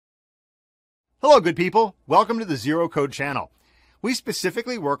Hello, good people. Welcome to the Zero Code channel. We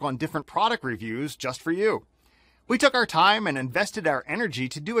specifically work on different product reviews just for you. We took our time and invested our energy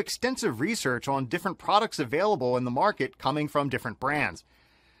to do extensive research on different products available in the market coming from different brands.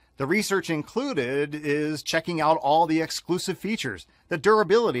 The research included is checking out all the exclusive features, the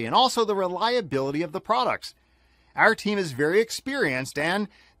durability, and also the reliability of the products. Our team is very experienced and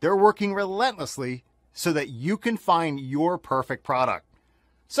they're working relentlessly so that you can find your perfect product.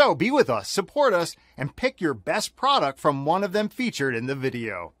 So be with us, support us, and pick your best product from one of them featured in the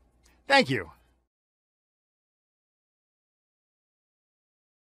video. Thank you.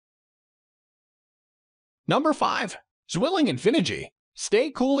 Number 5. Zwilling Infinity.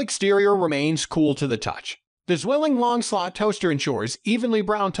 Stay cool exterior remains cool to the touch. The Zwilling long slot toaster ensures evenly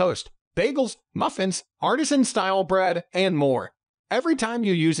browned toast, bagels, muffins, artisan-style bread, and more. Every time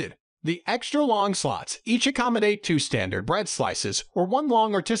you use it, the extra long slots each accommodate 2 standard bread slices or 1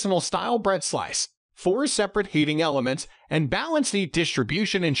 long artisanal-style bread slice. 4 separate heating elements and balanced heat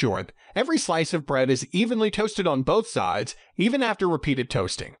distribution ensure every slice of bread is evenly toasted on both sides, even after repeated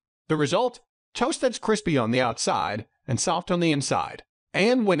toasting. The result? Toast that's crispy on the outside and soft on the inside.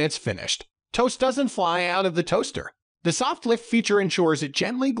 And when it's finished, toast doesn't fly out of the toaster. The soft lift feature ensures it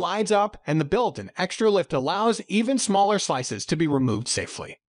gently glides up, and the built-in extra lift allows even smaller slices to be removed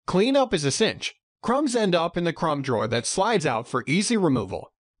safely. Cleanup is a cinch. Crumbs end up in the crumb drawer that slides out for easy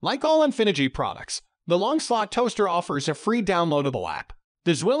removal. Like all Infinity products, the long slot toaster offers a free downloadable app.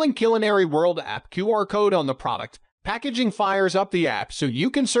 The Zwilling Culinary World app QR code on the product packaging fires up the app so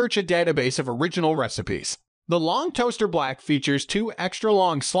you can search a database of original recipes. The long toaster black features 2 extra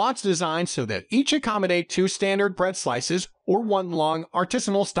long slots designed so that each accommodate 2 standard bread slices or 1 long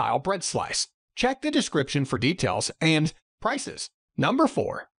artisanal-style bread slice. Check the description for details and prices. Number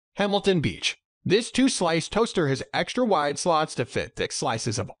 4. Hamilton Beach. This 2-slice toaster has extra wide slots to fit thick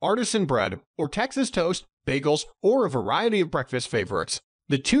slices of artisan bread or Texas toast, bagels, or a variety of breakfast favorites.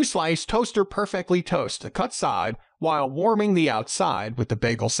 The 2-slice toaster perfectly toasts the cut side while warming the outside with the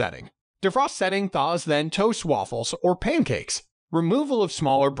bagel setting. Defrost setting thaws then toast waffles or pancakes. Removal of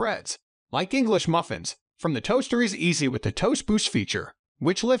smaller breads, like English muffins, from the toaster is easy with the Toast Boost feature,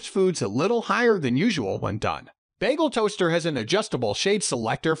 which lifts foods a little higher than usual when done. Bagel toaster has an adjustable shade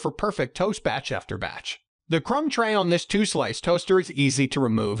selector for perfect toast batch after batch. The crumb tray on this 2-slice toaster is easy to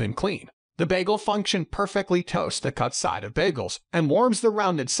remove and clean. The bagel function perfectly toasts the cut side of bagels and warms the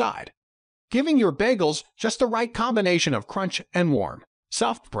rounded side, giving your bagels just the right combination of crunch and warm,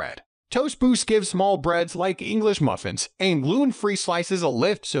 soft bread. Toast Boost gives small breads like English muffins and gluten-free slices a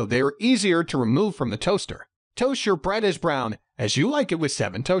lift so they're easier to remove from the toaster. Toast your bread as brown as you like it with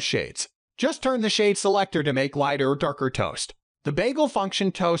 7 toast shades. Just turn the shade selector to make lighter or darker toast. The bagel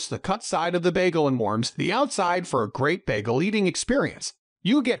function toasts the cut side of the bagel and warms the outside for a great bagel eating experience.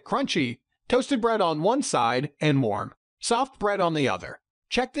 You get crunchy, toasted bread on one side and warm, soft bread on the other.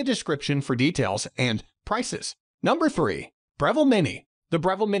 Check the description for details and prices. Number 3. Breville Mini. The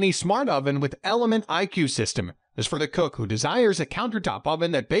Breville Mini Smart Oven with Element IQ system is for the cook who desires a countertop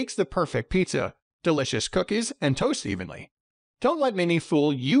oven that bakes the perfect pizza, delicious cookies, and toast evenly. Don't let Mini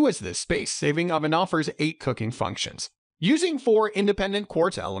fool you, as this space-saving oven offers 8 cooking functions. Using 4 independent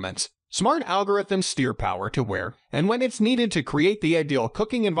quartz elements, smart algorithms steer power to where and when it's needed to create the ideal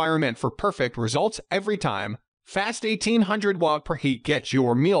cooking environment for perfect results every time. Fast 1800 watt per heat gets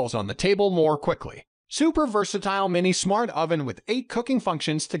your meals on the table more quickly. Super versatile mini smart oven with 8 cooking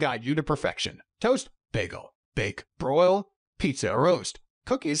functions to guide you to perfection. Toast, bagel, bake, broil, pizza, roast,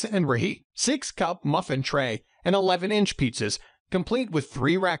 cookies, and reheat. 6-cup muffin tray and 11-inch pizzas, complete with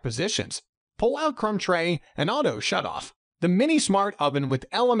 3 rack positions, pull-out crumb tray, and auto shut-off. The Mini Smart Oven with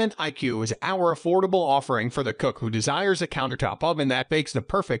Element IQ is our affordable offering for the cook who desires a countertop oven that bakes the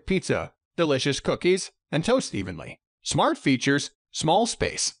perfect pizza, delicious cookies, and toast evenly. Smart features, small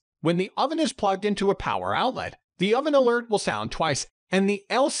space. When the oven is plugged into a power outlet, the oven alert will sound twice, and the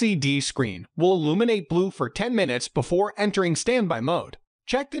LCD screen will illuminate blue for 10 minutes before entering standby mode.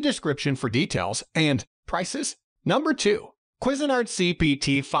 Check the description for details and prices. Number 2. Cuisinart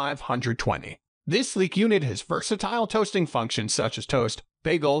CPT 520. This sleek unit has versatile toasting functions such as toast,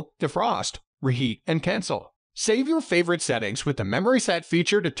 bagel, defrost, reheat, and cancel. Save your favorite settings with the memory set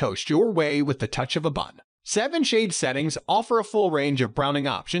feature to toast your way with the touch of a button. 7 shade settings offer a full range of browning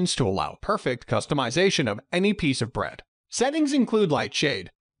options to allow perfect customization of any piece of bread. Settings include light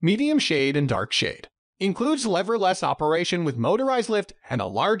shade, medium shade, and dark shade. Includes lever-less operation with motorized lift and a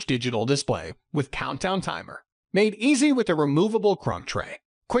large digital display with countdown timer. Made easy with a removable crumb tray.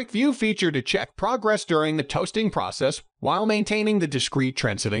 Quick view feature to check progress during the toasting process while maintaining the discreet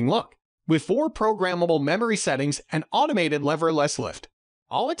trend-setting look. With 4 programmable memory settings and automated lever-less lift.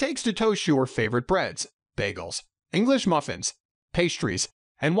 All it takes to toast your favorite breads, bagels, English muffins, pastries,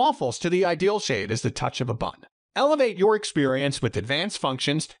 and waffles to the ideal shade is the touch of a bun. Elevate your experience with advanced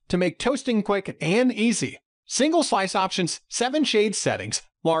functions to make toasting quick and easy. Single slice options, 7 shade settings,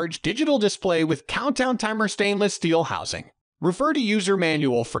 large digital display with countdown timer stainless steel housing. Refer to user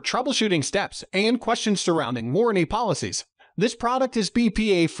manual for troubleshooting steps and questions surrounding warranty policies. This product is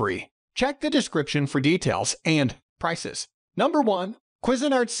BPA free. Check the description for details and prices. Number 1.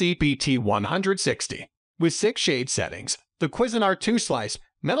 Cuisinart CPT 160. With 6 shade settings, the Cuisinart 2-slice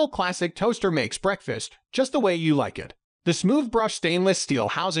metal classic toaster makes breakfast just the way you like it. The smooth brush stainless steel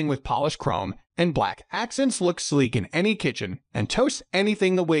housing with polished chrome and black accents looks sleek in any kitchen and toasts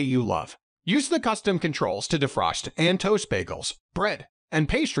anything the way you love. Use the custom controls to defrost and toast bagels, bread, and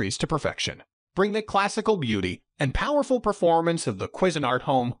pastries to perfection. Bring the classical beauty and powerful performance of the Cuisinart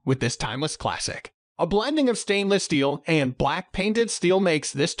home with this timeless classic. A blending of stainless steel and black painted steel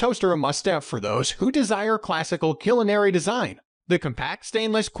makes this toaster a must-have for those who desire classical culinary design. The compact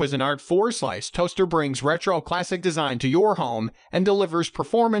stainless Cuisinart 4-slice toaster brings retro classic design to your home and delivers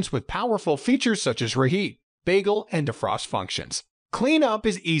performance with powerful features such as reheat, bagel, and defrost functions. Cleanup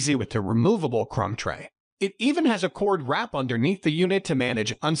is easy with the removable crumb tray. It even has a cord wrap underneath the unit to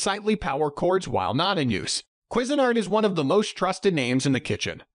manage unsightly power cords while not in use. Cuisinart is one of the most trusted names in the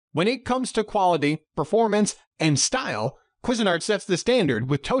kitchen. When it comes to quality, performance, and style, Cuisinart sets the standard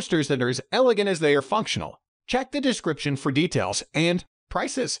with toasters that are as elegant as they are functional. Check the description for details and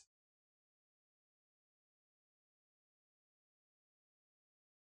prices.